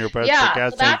actually on your the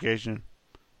gas education.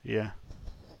 Yeah.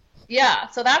 Yeah,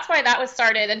 so that's why that was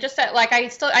started. And just that, like, I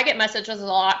get messages a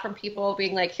lot from people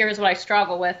being like, here's what I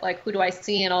struggle with, like, who do I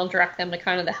see? And I'll direct them to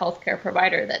kind of the healthcare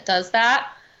provider that does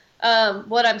that.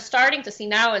 What I'm starting to see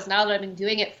now that I've been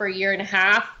doing it for a year and a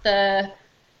half, the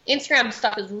Instagram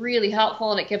stuff is really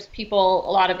helpful, and it gives people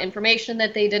a lot of information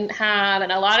that they didn't have.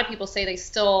 And a lot of people say they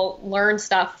still learn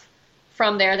stuff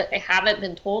from there that they haven't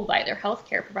been told by their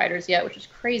healthcare providers yet, which is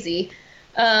crazy.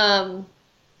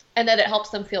 And that it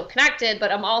helps them feel connected.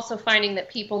 But I'm also finding that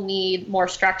people need more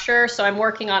structure. So I'm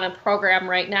working on a program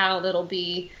right now that'll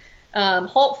be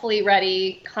hopefully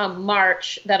ready come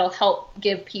March that'll help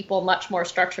give people much more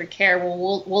structured care.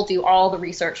 We'll do all the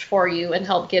research for you and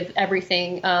help give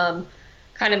everything kind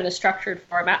of in a structured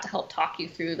format to help talk you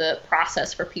through the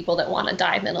process for people that want to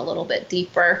dive in a little bit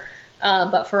deeper.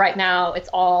 But for right now, it's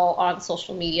all on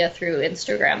social media through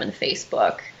Instagram and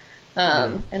Facebook.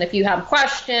 And if you have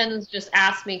questions, just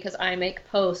ask me, because I make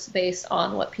posts based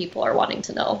on what people are wanting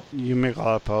to know. You make a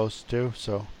lot of posts too,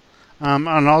 so. And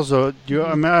also,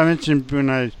 I mentioned when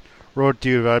I wrote to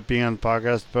you about being on the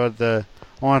podcast, but I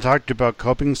want to talk to you about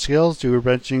coping skills. You were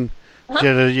mentioning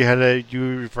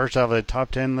you first have a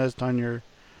top 10 list on your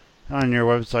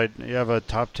website. You have a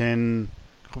top 10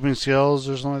 coping skills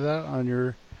or something like that on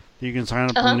your that you can sign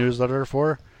up for the newsletter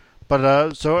for.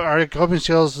 But so are coping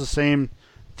skills the same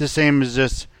as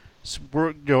just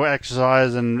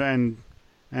exercise and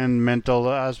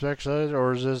mental aspects of it,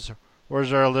 or is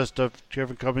there a list of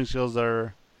different coping skills that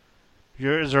are?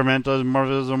 Is there more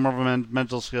of a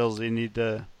mental skills that you need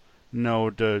to know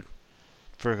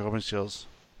for coping skills?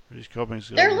 These coping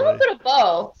skills. They're a little bit of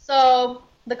both. So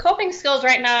the coping skills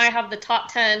right now, I have the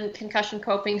top 10 concussion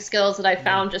coping skills that I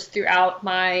found just throughout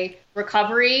my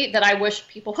recovery that I wish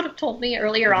people would have told me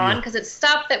earlier on, because it's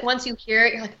stuff that once you hear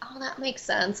it, you're like, oh, that makes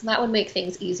sense, and that would make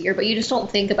things easier, but you just don't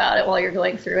think about it while you're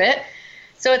going through it.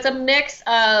 So it's a mix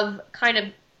of kind of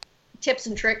tips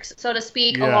and tricks, so to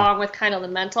speak, along with kind of the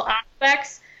mental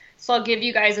aspects. So I'll give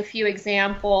you guys a few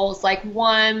examples. Like,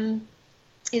 one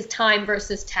is time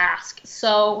versus task.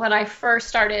 So when I first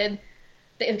started,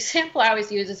 the example I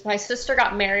always use is my sister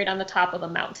got married on the top of a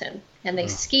mountain, and they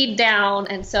skied down.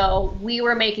 And so we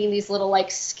were making these little like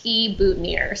ski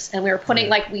boutonnieres, and we were putting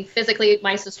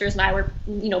my sisters and I were,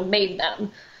 made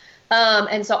them.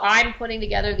 And so I'm putting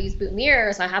together these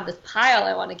boutonnieres, and I have this pile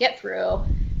I want to get through.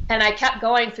 And I kept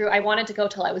going through. I wanted to go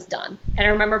till I was done. And I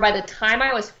remember by the time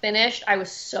I was finished, I was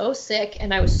so sick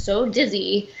and I was so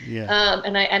dizzy.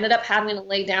 And I ended up having to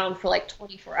lay down for like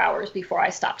 24 hours before I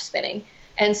stopped spinning.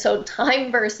 And so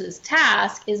time versus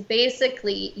task is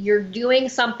basically you're doing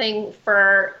something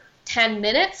for 10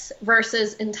 minutes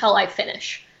versus until I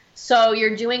finish. So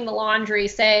you're doing the laundry.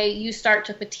 Say you start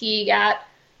to fatigue at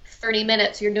 30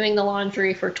 minutes, you're doing the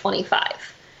laundry for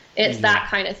 25. It's that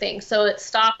kind of thing. So it's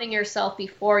stopping yourself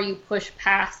before you push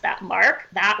past that mark.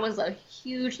 That was a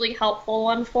hugely helpful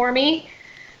one for me.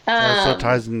 Also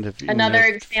ties into another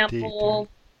example.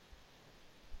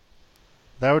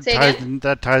 Fatigue.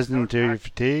 That ties into your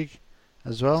fatigue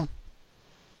as well.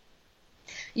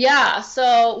 Yeah.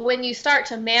 So when you start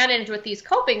to manage with these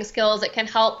coping skills, it can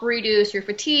help reduce your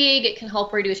fatigue. It can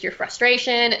help reduce your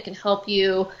frustration. It can help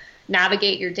you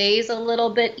navigate your days a little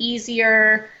bit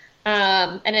easier.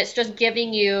 And it's just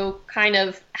giving you kind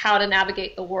of how to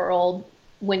navigate the world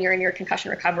when you're in your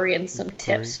concussion recovery and some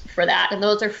tips for that. And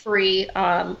those are free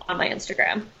on my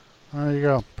Instagram. There you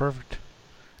go. Perfect.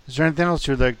 Is there anything else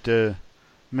you'd like to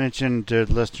mention to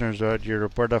listeners about your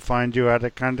where to find you, how to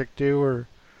contact you,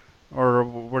 or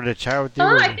where to chat with you?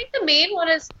 I think the main one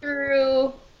is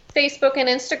through Facebook and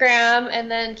Instagram,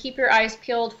 and then keep your eyes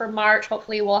peeled for March.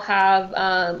 Hopefully we'll have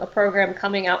a program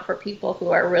coming out for people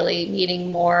who are really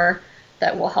needing more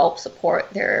that will help support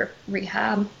their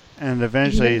rehab. And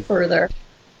eventually further.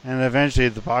 And eventually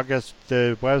the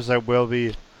website will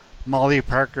be Molly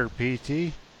Parker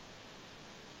PT.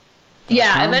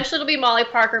 Yeah, eventually it'll be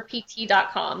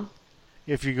mollyparkerpt.com.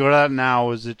 If you go to that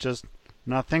now, is it just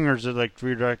nothing, or is it like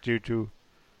redirect you to?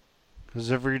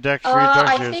 Because if redirect you,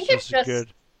 it's just good.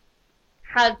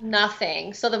 Had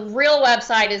nothing. So the real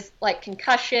website is like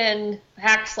concussion /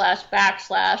 like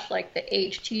the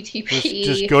HTTP.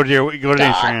 Just go to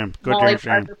Instagram. Go to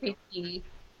Instagram.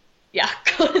 Yeah,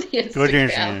 go to the Instagram. Go to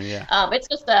Instagram. Yeah. It's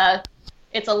just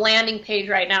it's a landing page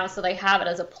right now, so they have it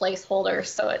as a placeholder.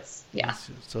 So it's It's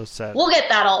so sad. We'll get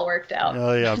that all worked out.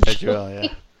 Oh yeah, I bet you will.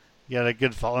 Yeah. You got a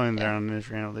good following there on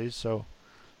Instagram at least. So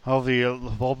hopefully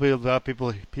about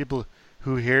people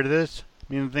who hear this.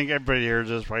 I mean, I think everybody hears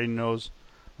this probably knows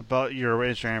about your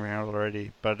Instagram handle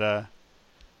already, but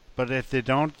if they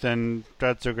don't, then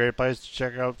that's a great place to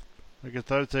check out. Like I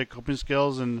thought, say coping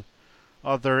skills and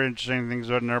other interesting things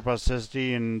about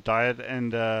neuroplasticity and diet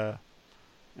and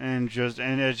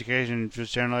education,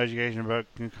 just general education about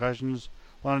concussions.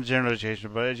 Well, not general education,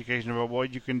 but education about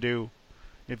what you can do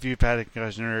if you've had a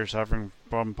concussion or you're suffering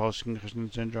from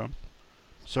post-concussion syndrome.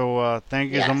 So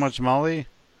thank you so much, Molly,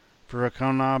 for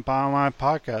coming on my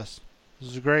podcast.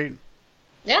 This is great.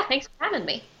 Yeah, thanks for having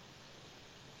me.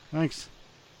 Thanks.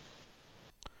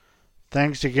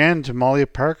 Thanks again to Molly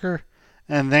Parker,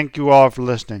 and thank you all for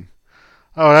listening.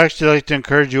 I would actually like to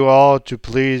encourage you all to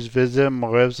please visit my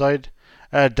website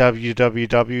at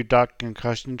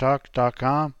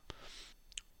www.concussiontalk.com.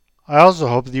 I also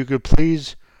hope that you could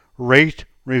please rate,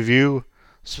 review,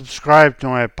 subscribe to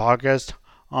my podcast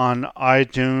on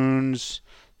iTunes,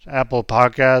 Apple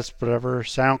Podcasts, whatever,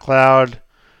 SoundCloud,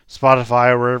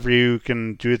 Spotify, wherever you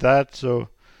can do that. So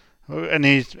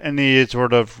any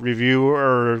sort of review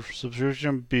or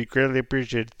subscription would be greatly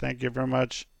appreciated. Thank you very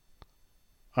much.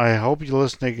 I hope you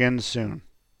listen again soon.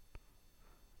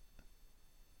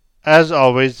 As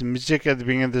always, the music at the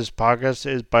beginning of this podcast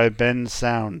is by Ben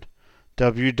Sound.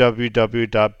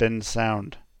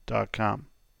 www.bensound.com.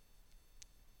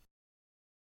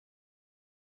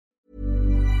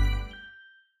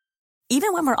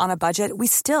 Even when we're on a budget, we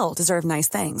still deserve nice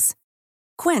things.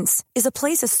 Quince is a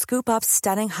place to scoop up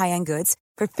stunning high-end goods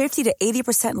for 50 to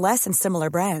 80% less than similar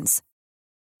brands.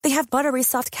 They have buttery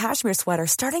soft cashmere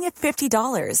sweaters starting at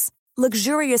 $50,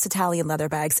 luxurious Italian leather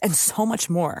bags, and so much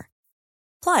more.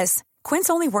 Plus, Quince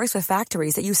only works with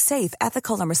factories that use safe,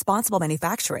 ethical, and responsible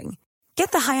manufacturing.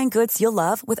 Get the high-end goods you'll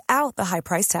love without the high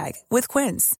price tag with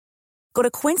Quince. Go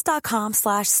to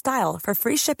quince.com/style for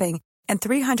free shipping and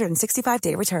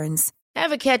 365-day returns.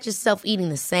 Ever catch yourself eating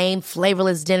the same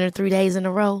flavorless dinner 3 days in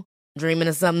a row? Dreaming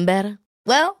of something better?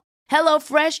 Well,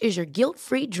 HelloFresh is your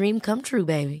guilt-free dream come true,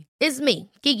 baby. It's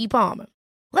me, Keke Palmer.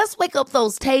 Let's wake up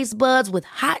those taste buds with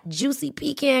hot, juicy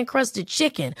pecan-crusted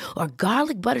chicken or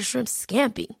garlic butter shrimp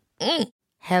scampi.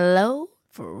 Hello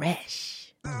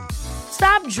Fresh.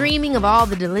 Stop dreaming of all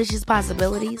the delicious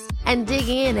possibilities and dig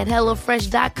in at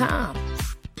HelloFresh.com.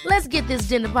 Let's get this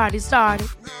dinner party started.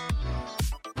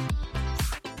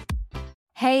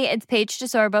 Hey, it's Paige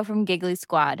DeSorbo from Giggly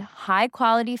Squad. High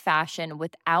quality fashion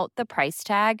without the price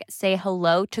tag. Say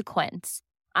hello to Quince.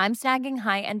 I'm snagging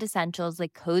high-end essentials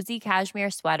like cozy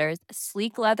cashmere sweaters,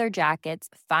 sleek leather jackets,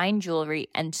 fine jewelry,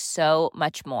 and so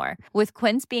much more. With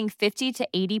Quince being 50 to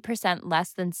 80%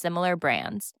 less than similar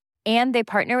brands. And they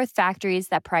partner with factories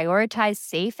that prioritize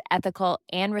safe, ethical,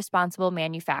 and responsible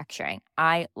manufacturing.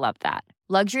 I love that.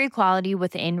 Luxury quality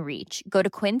within reach. Go to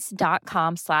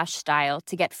quince.com/style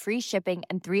to get free shipping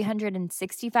and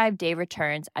 365-day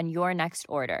returns on your next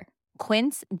order.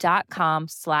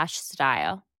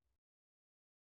 Quince.com/style.